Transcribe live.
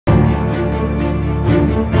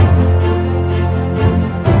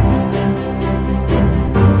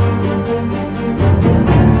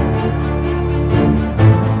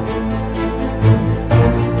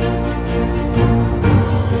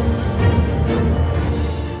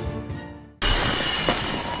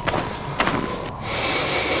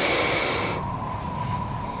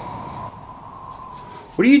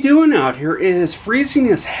What are you doing out here? It is freezing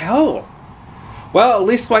as hell. Well, at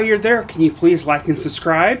least while you're there, can you please like and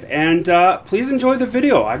subscribe? And please enjoy the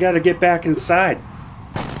video. I gotta get back inside.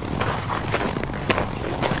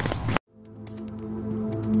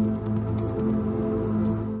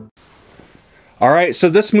 Alright, so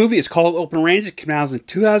this movie is called Open Range. It came out in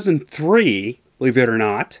 2003, believe it or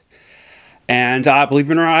not. And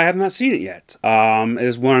believe it or not, I have not seen it yet. It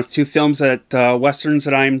is one of two films that westerns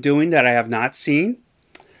that I'm doing that I have not seen.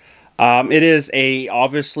 It is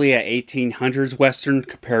obviously a 1800s western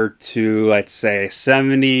compared to, let's say,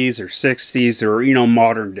 70s or 60s or,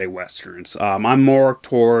 modern day westerns. I'm more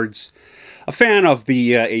towards a fan of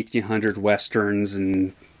the 1800 westerns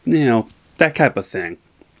and, that type of thing.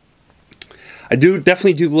 I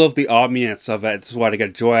definitely do love the ambience of it. This is what I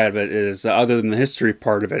get joy out of it, is other than the history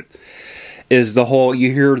part of it, is the whole,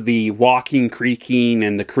 you hear the walking, creaking,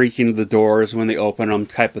 and the creaking of the doors when they open them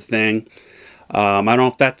type of thing. I don't know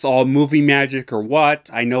if that's all movie magic or what.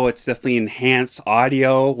 I know it's definitely enhanced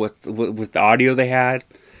audio with the audio they had.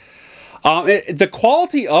 The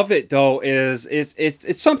quality of it, though, is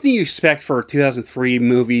it's something you expect for a 2003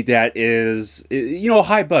 movie that is,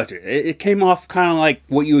 high budget. It came off kind of like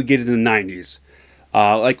what you would get in the 90s.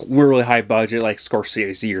 Like really high budget, like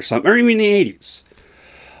Scorsese or something, or even the 80s.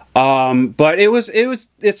 But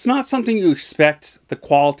it's not something you expect the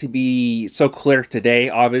quality to be so clear today,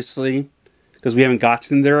 obviously, because we haven't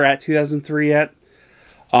gotten there at 2003 yet.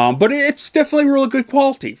 But it's definitely really good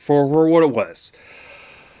quality for what it was.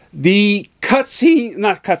 The cutscene,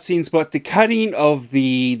 not cutscenes, but the cutting of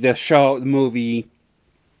the movie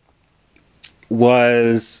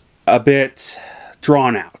was a bit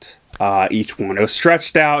drawn out. Each one, it was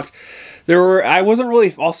stretched out. I wasn't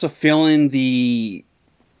really also feeling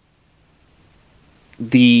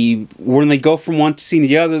when they go from one scene to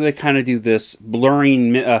the other, they kind of do this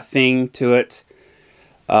blurring thing to it.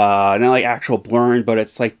 Not like actual blurring, but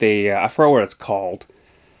it's like I forgot what it's called.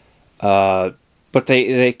 But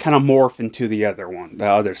they kind of morph into the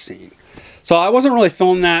other scene. So I wasn't really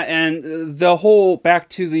feeling that, and the whole back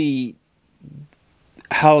to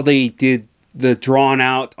how they did the drawn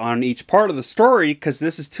out on each part of the story, because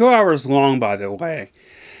this is 2 hours long, by the way,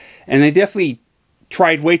 and they definitely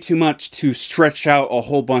tried way too much to stretch out a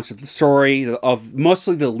whole bunch of the story, of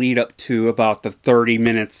mostly the lead up to about the 30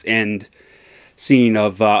 minutes end scene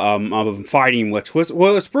of fighting, which was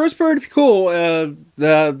pretty cool.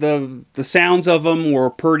 The sounds of them were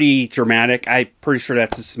pretty dramatic. I'm pretty sure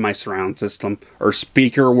that's just my surround system or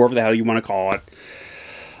speaker, or whatever the hell you want to call it.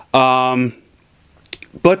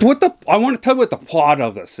 But I want to tell you what the plot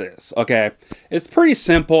of this is. Okay, it's pretty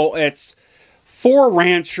simple. It's 4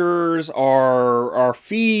 ranchers are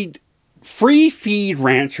free feed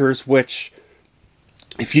ranchers, which,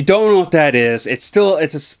 if you don't know what that is,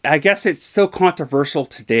 I guess it's still controversial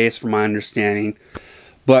today, from my understanding.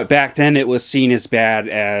 But back then, it was seen as bad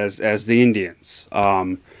as the Indians,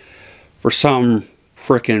 for some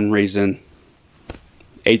frickin' reason.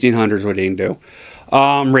 1800s, what they didn't do,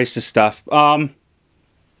 racist stuff.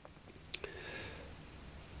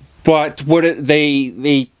 But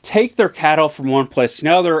they take their cattle from one place to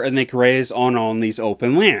another, and they graze on these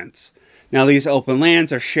open lands. Now, these open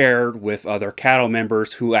lands are shared with other cattle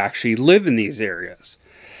members who actually live in these areas.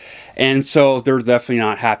 And so they're definitely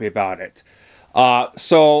not happy about it.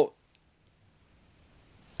 So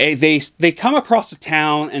they come across the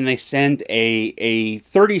town, and they send a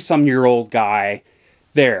 30-some-year-old guy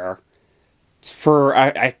there for,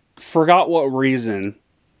 I forgot what reason.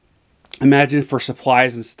 Imagine for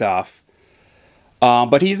supplies and stuff.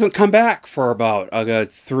 But he doesn't come back for about a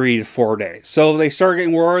good 3 to 4 days. So they start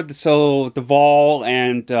getting word. So Duvall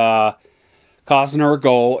and Costner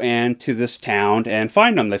go to this town and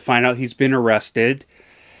find him. They find out he's been arrested.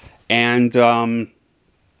 And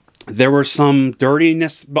there was some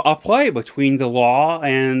dirtiness at play between the law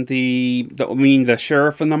and the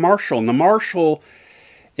sheriff and the marshal. And the marshal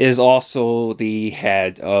is also the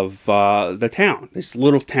head of the town, this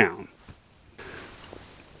little town.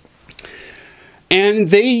 And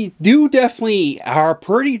they definitely are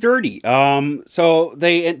pretty dirty. So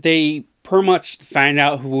they pretty much find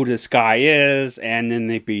out who this guy is, and then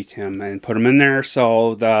they beat him and put him in there.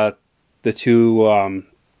 So the two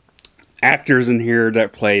actors in here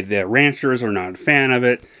that play the ranchers are not a fan of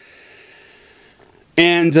it.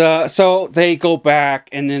 And so they go back,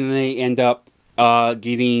 and then they end up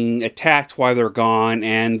getting attacked while they're gone,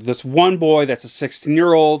 and this one boy that's a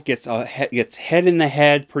 16-year-old gets hit in the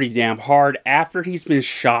head pretty damn hard after he's been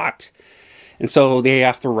shot, and so they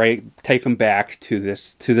have to take him back to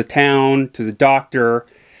the town, to the doctor,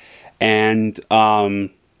 and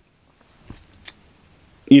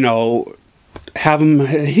have them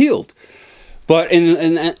healed. But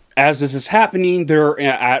as this is happening, they're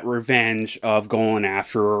at revenge of going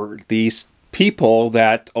after these people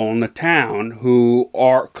that own the town, who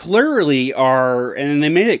are clearly and they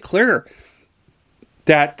made it clear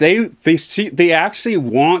that they actually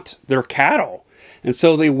want their cattle, and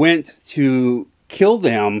so they went to kill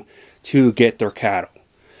them to get their cattle.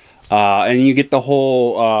 And you get the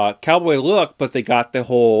whole cowboy look, but they got the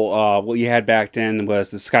whole what you had back then was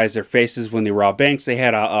disguise their faces when they robbed banks. They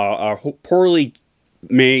had a poorly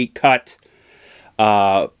made cut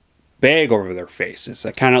bag over their faces.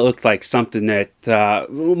 It kind of looked like something that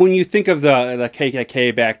when you think of the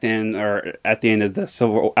KKK back then, or at the end of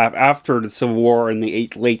the after the Civil War in the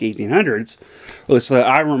late 1800s,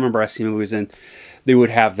 I remember I seen movies and they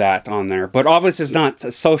would have that on there. But obviously it's not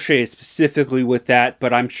associated specifically with that,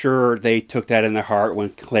 but I'm sure they took that in their heart when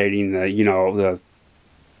creating the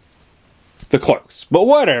cloaks. But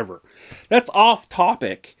whatever. That's off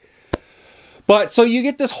topic. But so you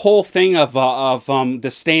get this whole thing of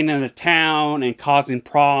the staying in the town and causing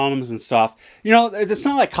problems and stuff. It's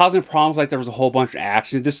not like causing problems like there was a whole bunch of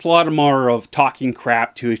action. Just a lot more of talking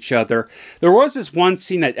crap to each other. There was this one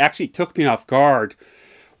scene that actually took me off guard,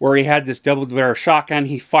 where he had this double-barrel shotgun.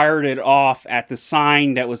 He fired it off at the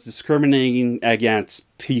sign that was discriminating against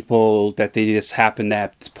people that they just happened to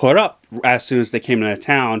have to put up as soon as they came into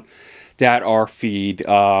town, that are freed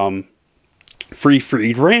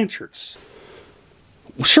ranchers.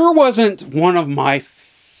 Sure wasn't one of my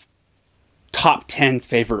top 10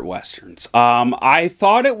 favorite Westerns. I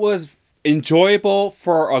thought it was enjoyable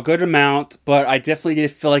for a good amount, but I definitely did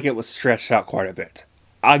feel like it was stretched out quite a bit.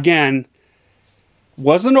 Again,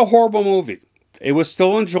 wasn't a horrible movie. It was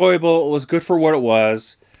still enjoyable. It was good for what it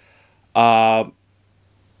was. I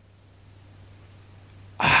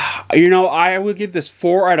would give this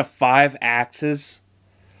 4 out of 5 axes.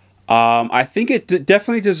 I think it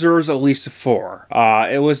definitely deserves at least a 4.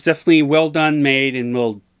 It was definitely well done, made,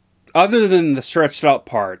 and other than the stretched out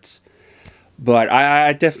parts. But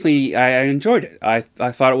I definitely enjoyed it. I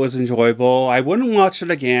thought it was enjoyable. I wouldn't watch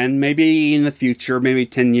it again. Maybe in the future, maybe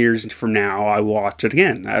 10 years from now, I will watch it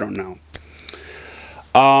again. I don't know.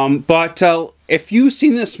 But if you've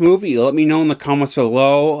seen this movie, let me know in the comments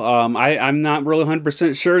below. I'm not really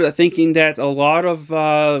 100% sure. Thinking that a lot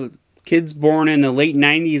of kids born in the late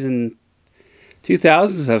 90s and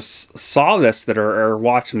 2000s have saw this that are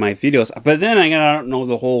watching my videos. But then I don't know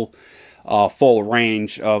the whole full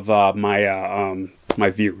range of my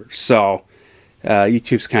viewers. So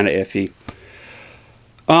YouTube's kind of iffy.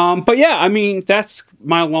 But yeah, I mean, that's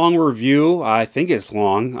my long review. I think it's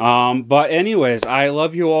long. But anyways, I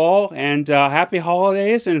love you all, and happy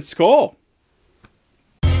holidays, and Skål!